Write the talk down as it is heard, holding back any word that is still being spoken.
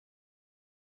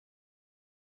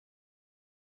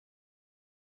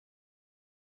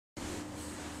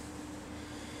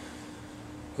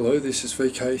Hello, this is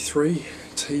VK3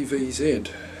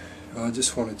 TVZ. I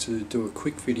just wanted to do a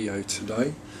quick video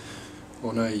today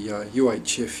on a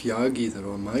UHF Yagi that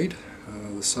I made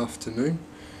this afternoon.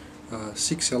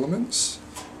 6 elements,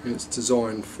 and it's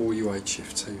designed for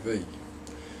UHF TV.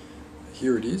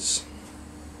 Here it is,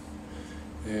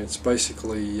 and it's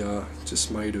basically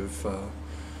just made of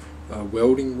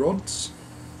welding rods,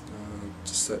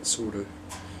 just that sort of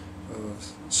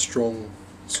strong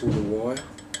sort of wire.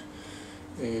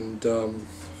 And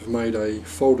I've made a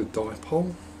folded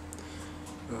dipole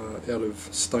out of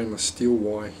stainless steel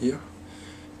wire here,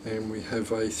 and we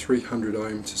have a 300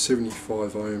 ohm to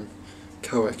 75 ohm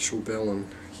coaxial balun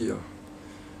here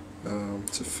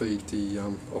to feed the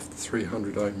off the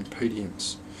 300 ohm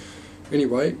impedance.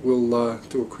 Anyway, we'll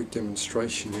do a quick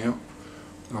demonstration now.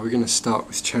 We're going to start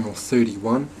with channel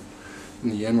 31 in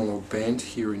the analog band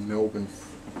here in Melbourne.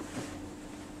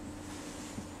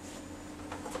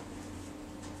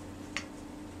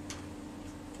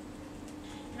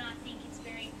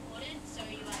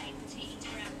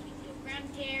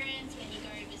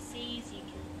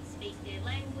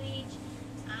 Language.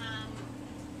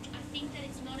 I think that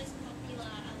it's not as popular,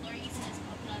 although it isn't as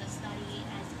popular to study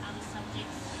as other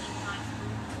subjects in high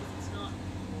school because it's not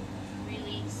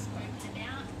really spoken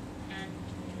about and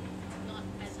not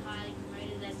as highly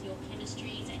promoted as your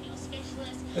chemistries and your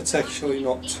specialists. It's actually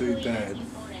not too bad.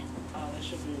 There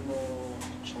should be more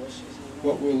choices.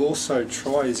 What we'll also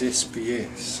try is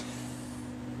SBS.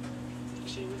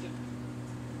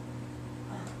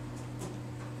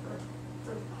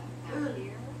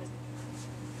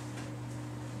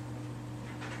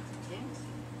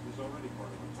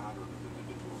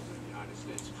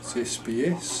 It's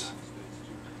SBS.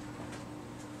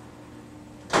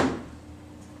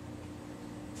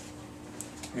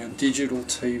 Our digital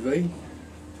TV,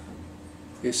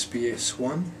 SBS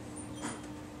 1.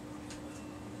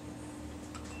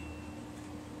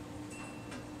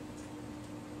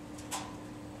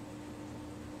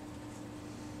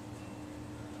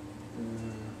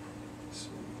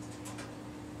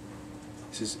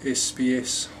 This is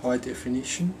SBS high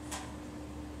definition.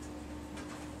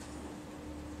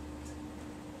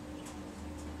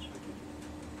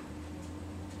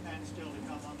 Still to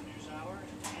come on the news hour.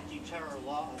 Anti-terror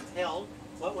law upheld.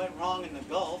 What went wrong in the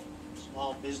Gulf?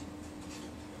 Small business.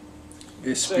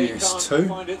 SBS 2.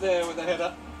 Find it there with the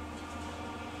header.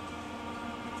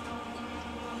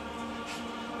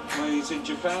 Plays in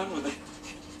Japan with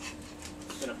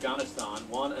in Afghanistan.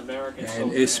 One American and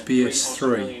soldier SBS and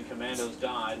 3 3. Australian commandos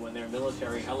died when their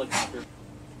military helicopter.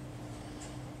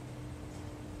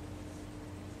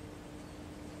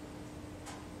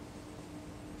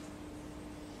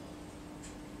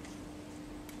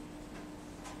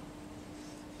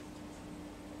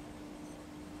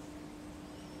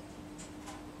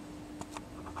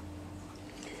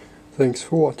 Thanks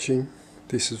for watching.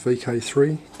 This is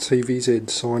VK3 TVZ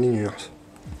signing out.